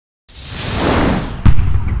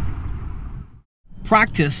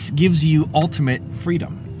Practice gives you ultimate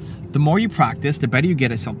freedom. The more you practice, the better you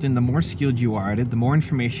get at something, the more skilled you are at it, the more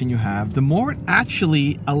information you have, the more it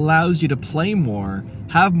actually allows you to play more,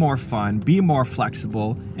 have more fun, be more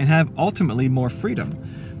flexible, and have ultimately more freedom.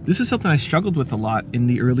 This is something I struggled with a lot in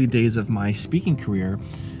the early days of my speaking career.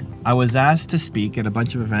 I was asked to speak at a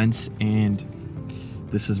bunch of events, and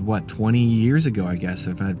this is what, 20 years ago, I guess,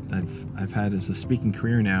 I've had as a speaking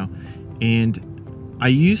career now. And I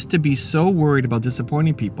used to be so worried about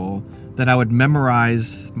disappointing people that I would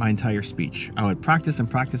memorize my entire speech. I would practice and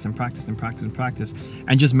practice and practice and practice and practice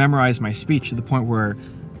and just memorize my speech to the point where,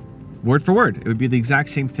 word for word, it would be the exact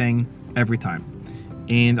same thing every time.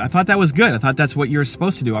 And I thought that was good. I thought that's what you're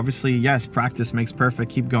supposed to do. Obviously, yes, practice makes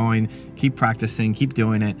perfect. Keep going, keep practicing, keep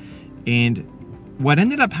doing it. And what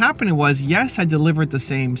ended up happening was, yes, I delivered the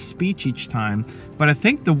same speech each time, but I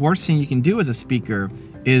think the worst thing you can do as a speaker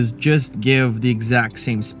is just give the exact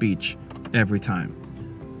same speech every time.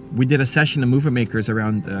 We did a session of movement makers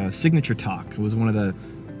around signature talk. It was one of the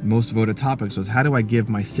most voted topics, was how do I give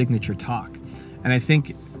my signature talk? And I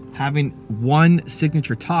think having one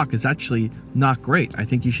signature talk is actually not great. I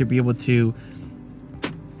think you should be able to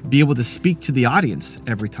speak to the audience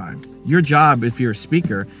every time. Your job, if you're a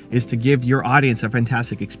speaker, is to give your audience a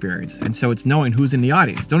fantastic experience. And so it's knowing who's in the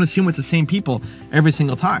audience. Don't assume it's the same people every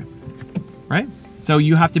single time, right? So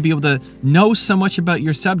you have to be able to know so much about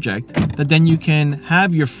your subject that then you can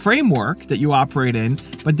have your framework that you operate in,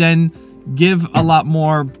 but then give a lot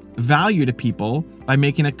more value to people by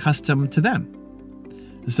making it custom to them.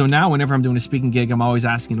 So now whenever I'm doing a speaking gig, I'm always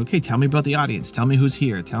asking, okay, tell me about the audience. Tell me who's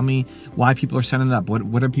here. Tell me why people are signing up.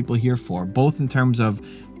 What are people here for? Both in terms of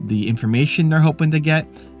the information they're hoping to get,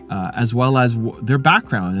 as well as their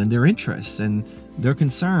background and their interests and their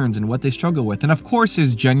concerns and what they struggle with. And of course,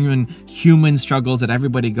 there's genuine human struggles that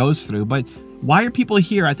everybody goes through, but why are people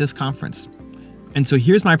here at this conference? And so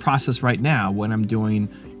here's my process right now when I'm doing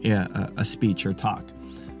a speech or talk.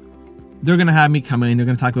 They're going to have me come in, they're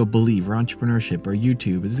going to talk about Believe or entrepreneurship or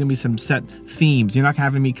YouTube. There's going to be some set themes. You're not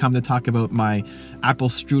having me come to talk about my apple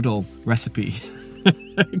strudel recipe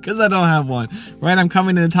because I don't have one, right? I'm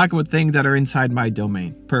coming in to talk about things that are inside my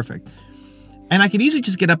domain. Perfect. And I could easily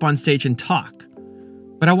just get up on stage and talk,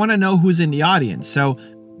 but I want to know who's in the audience. So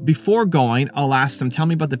before going, I'll ask them, tell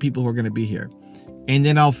me about the people who are going to be here. And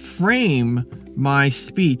then I'll frame my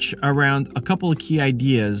speech around a couple of key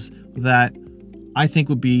ideas that I think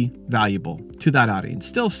would be valuable to that audience,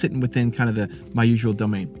 still sitting within kind of my usual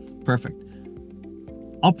domain. Perfect.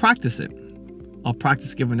 I'll practice it. I'll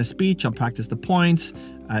practice giving a speech. I'll practice the points.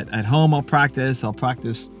 At home, I'll practice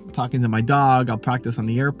talking to my dog. I'll practice on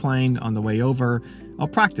the airplane, on the way over. I'll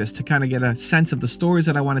practice to kind of get a sense of the stories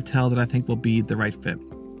that I want to tell that I think will be the right fit.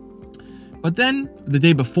 But then the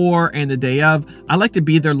day before and the day of, I like to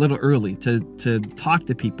be there a little early to talk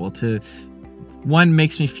to people. One,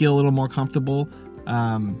 makes me feel a little more comfortable,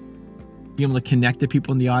 being able to connect to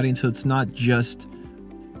people in the audience. So it's not just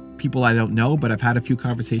people I don't know, but I've had a few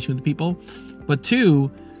conversations with people. But two,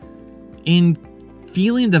 in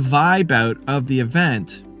feeling the vibe out of the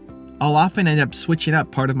event, I'll often end up switching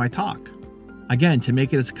up part of my talk. Again, to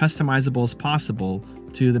make it as customizable as possible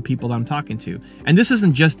to the people that I'm talking to. And this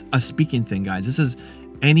isn't just a speaking thing, guys. This is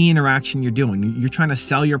any interaction you're doing. You're trying to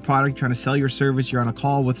sell your product, trying to sell your service. You're on a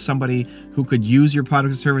call with somebody who could use your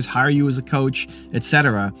product or service, hire you as a coach,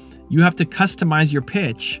 etc. You have to customize your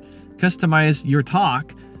pitch, customize your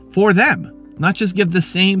talk for them. Not just give the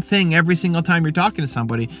same thing every single time you're talking to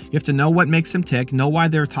somebody. You have to know what makes them tick, know why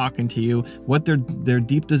they're talking to you, what their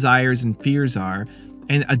deep desires and fears are,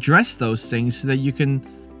 and address those things so that you can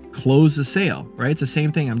close the sale, right? It's the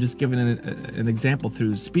same thing. I'm just giving an example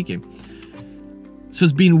through speaking. So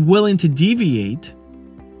it's being willing to deviate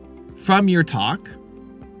from your talk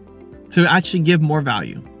to actually give more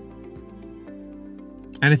value.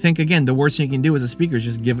 And I think, again, the worst thing you can do as a speaker is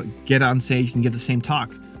just get on stage and give the same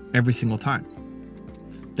talk every single time.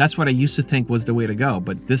 That's what I used to think was the way to go,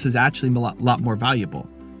 but this is actually a lot more valuable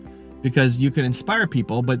because you can inspire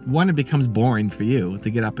people, but one, it becomes boring for you to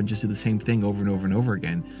get up and just do the same thing over and over and over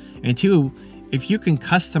again. And two, if you can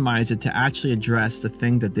customize it to actually address the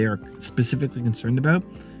thing that they're specifically concerned about,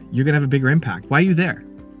 you're going to have a bigger impact. Why are you there?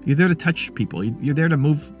 You're there to touch people. You're there to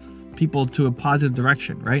move people to a positive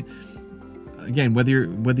direction, right? Again, whether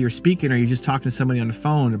you're speaking or you're just talking to somebody on the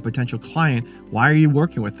phone, a potential client, why are you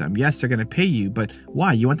working with them? Yes, they're going to pay you, but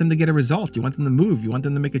why? You want them to get a result. You want them to move. You want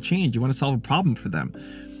them to make a change. You want to solve a problem for them.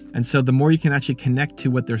 And so the more you can actually connect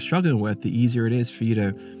to what they're struggling with, the easier it is for you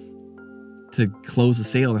to close the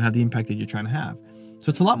sale and have the impact that you're trying to have. So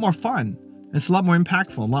it's a lot more fun. It's a lot more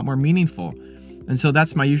impactful, a lot more meaningful. And so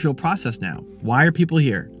that's my usual process now. Why are people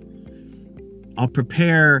here? I'll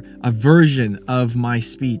prepare a version of my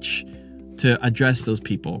speech to address those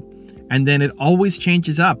people. And then it always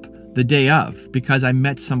changes up the day of, because I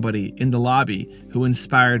met somebody in the lobby who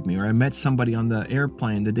inspired me, or I met somebody on the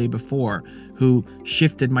airplane the day before who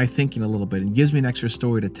shifted my thinking a little bit and gives me an extra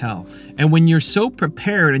story to tell. And when you're so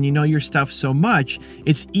prepared and you know your stuff so much,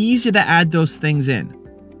 it's easy to add those things in.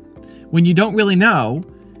 When you don't really know,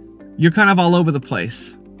 you're kind of all over the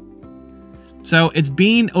place. So it's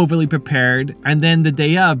being overly prepared, and then the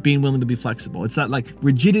day of being willing to be flexible. It's that like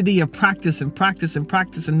rigidity of practice and practice and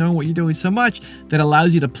practice and knowing what you're doing so much that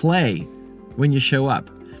allows you to play when you show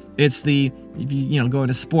up. It's the, if you go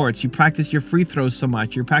into sports, you practice your free throws so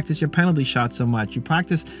much, you practice your penalty shots so much, you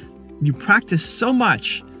practice so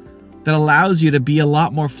much that allows you to be a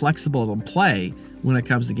lot more flexible and play when it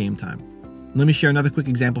comes to game time. Let me share another quick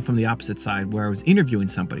example from the opposite side where I was interviewing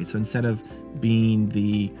somebody. So instead of being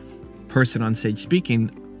the person on stage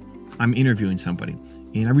speaking, I'm interviewing somebody.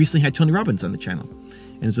 And I recently had Tony Robbins on the channel.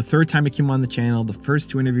 And it was the third time he came on the channel. The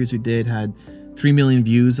first 2 interviews we did had 3 million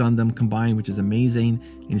views on them combined, which is amazing.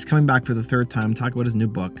 And he's coming back for the third time, talking about his new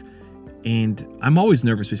book. And I'm always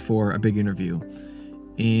nervous before a big interview.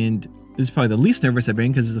 And this is probably the least nervous I've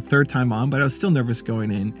been because it's the third time on, but I was still nervous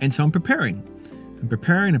going in. And so I'm preparing. I'm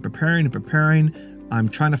preparing and preparing and preparing. I'm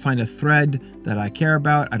trying to find a thread that I care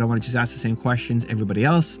about. I don't want to just ask the same questions everybody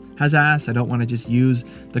else has asked. I don't want to just use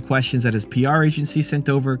the questions that his PR agency sent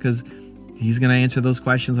over because he's going to answer those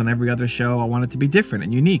questions on every other show. I want it to be different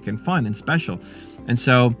and unique and fun and special. And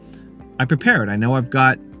so I prepared. I know I've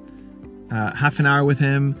got half an hour with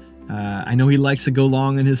him. I know he likes to go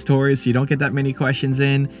long in his stories, so you don't get that many questions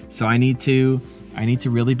in. So I need to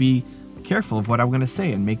really be careful of what I'm going to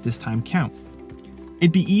say and make this time count.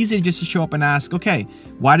 It'd be easy just to show up and ask, okay,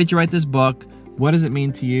 why did you write this book? What does it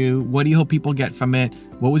mean to you? What do you hope people get from it?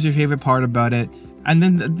 What was your favorite part about it? And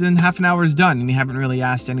then half an hour is done and you haven't really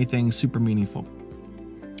asked anything super meaningful.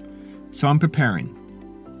 So I'm preparing.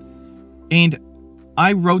 And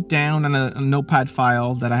I wrote down on a notepad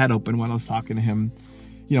file that I had open when I was talking to him,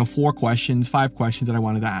 4 questions, 5 questions that I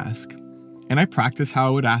wanted to ask. And I practiced how I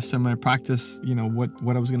would ask them. I practiced,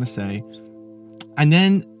 what I was going to say. And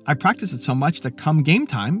then I practiced it so much that come game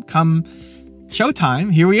time, come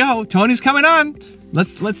showtime, here we go. Tony's coming on.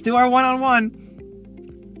 Let's do our one-on-one.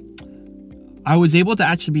 I was able to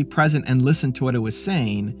actually be present and listen to what it was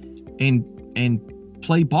saying and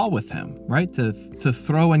play ball with him, right? To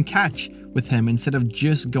throw and catch with him instead of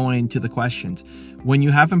just going to the questions. When you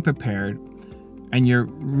haven't prepared and you're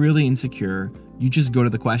really insecure, you just go to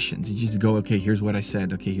the questions. You just go, okay, here's what I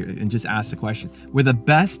said. Okay, here, and just ask the questions. Where the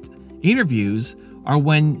best interviews are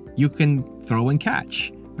when you can throw and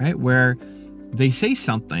catch, right? Where they say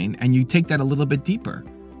something and you take that a little bit deeper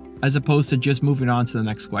as opposed to just moving on to the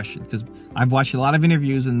next question. Because I've watched a lot of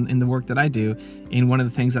interviews in the work that I do, and one of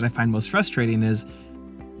the things that I find most frustrating is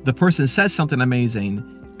the person says something amazing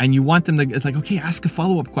and you want them to, it's like, okay, ask a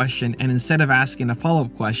follow-up question. And instead of asking a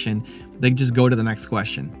follow-up question, they just go to the next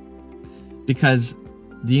question. Because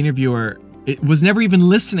the interviewer, it was never even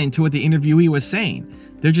listening to what the interviewee was saying.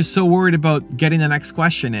 They're just so worried about getting the next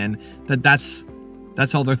question in that's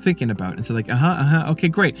all they're thinking about. And so like, okay,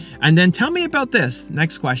 great. And then tell me about this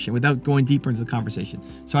next question without going deeper into the conversation.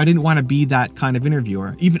 So I didn't want to be that kind of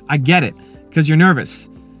interviewer. Even I get it, because you're nervous.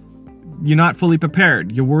 You're not fully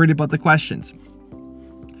prepared. You're worried about the questions.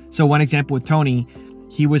 So one example with Tony,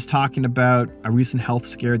 he was talking about a recent health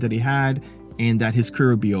scare that he had and that his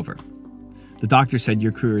career would be over. The doctor said,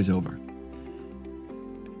 your career is over.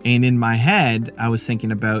 And in my head, I was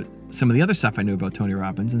thinking about some of the other stuff I knew about Tony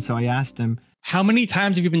Robbins. And so I asked him, how many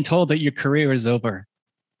times have you been told that your career is over?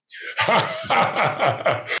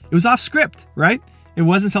 It was off script, right? It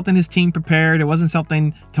wasn't something his team prepared. It wasn't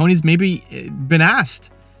something Tony's maybe been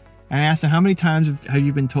asked. And I asked him, how many times have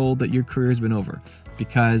you been told that your career has been over?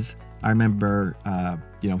 Because I remember,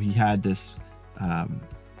 he had this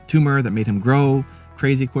tumor that made him grow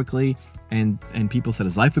crazy quickly. And people said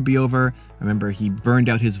his life would be over. I remember he burned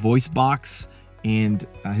out his voice box and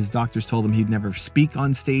his doctors told him he'd never speak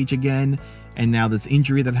on stage again. And now this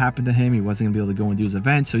injury that happened to him, he wasn't gonna be able to go and do his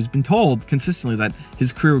event. So he's been told consistently that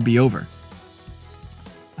his career would be over.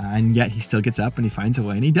 And yet he still gets up and he finds a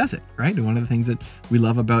way and he does it, right? And one of the things that we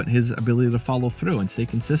love about his ability to follow through and stay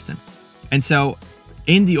consistent. And so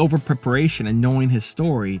in the over preparation and knowing his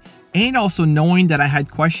story, and also knowing that I had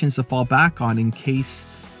questions to fall back on in case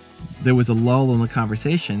there was a lull in the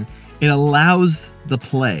conversation, it allows the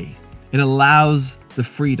play. It allows the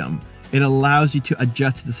freedom. It allows you to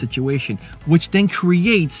adjust to the situation, which then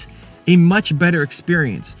creates a much better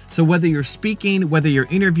experience. So whether you're speaking, whether you're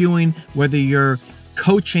interviewing, whether you're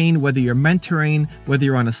coaching, whether you're mentoring, whether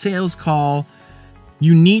you're on a sales call,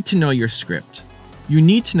 You need to know your script. You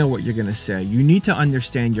need to know what you're going to say. You need to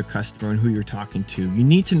understand your customer and who you're talking to. You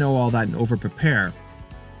need to know all that and over-prepare.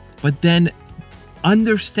 But then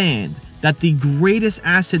understand that the greatest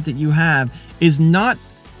asset that you have is not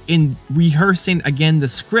in rehearsing again the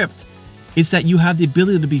script. It's that you have the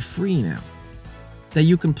ability to be free now. That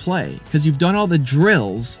you can play because you've done all the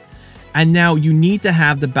drills, and now you need to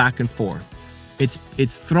have the back and forth.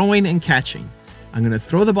 It's throwing and catching. I'm going to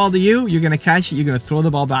throw the ball to you. You're going to catch it. You're going to throw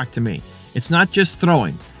the ball back to me. It's not just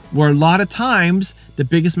throwing, where a lot of times the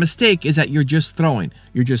biggest mistake is that you're just throwing.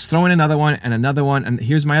 You're just throwing another one and another one. And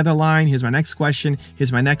here's my other line. Here's my next question.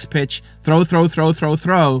 Here's my next pitch. Throw, throw, throw, throw,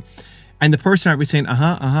 throw. And the person might be saying,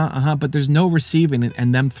 but there's no receiving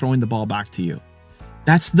and them throwing the ball back to you.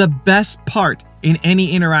 That's the best part in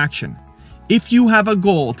any interaction. If you have a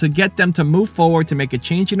goal to get them to move forward, to make a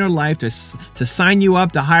change in their life, to sign you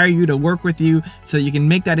up, to hire you, to work with you so you can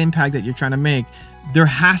make that impact that you're trying to make, there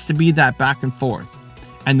has to be that back and forth.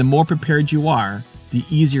 And the more prepared you are, the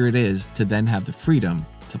easier it is to then have the freedom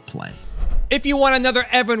to play. If you want another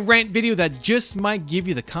Evan Rant video that just might give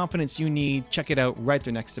you the confidence you need, check it out right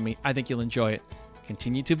there next to me. I think you'll enjoy it.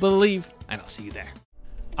 Continue to believe, and I'll see you there.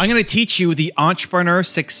 I'm going to teach you the entrepreneur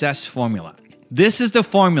success formula. This is the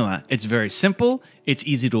formula. It's very simple. It's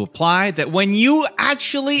easy to apply, that when you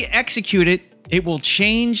actually execute it, it will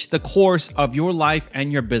change the course of your life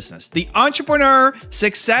and your business. The entrepreneur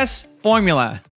success formula.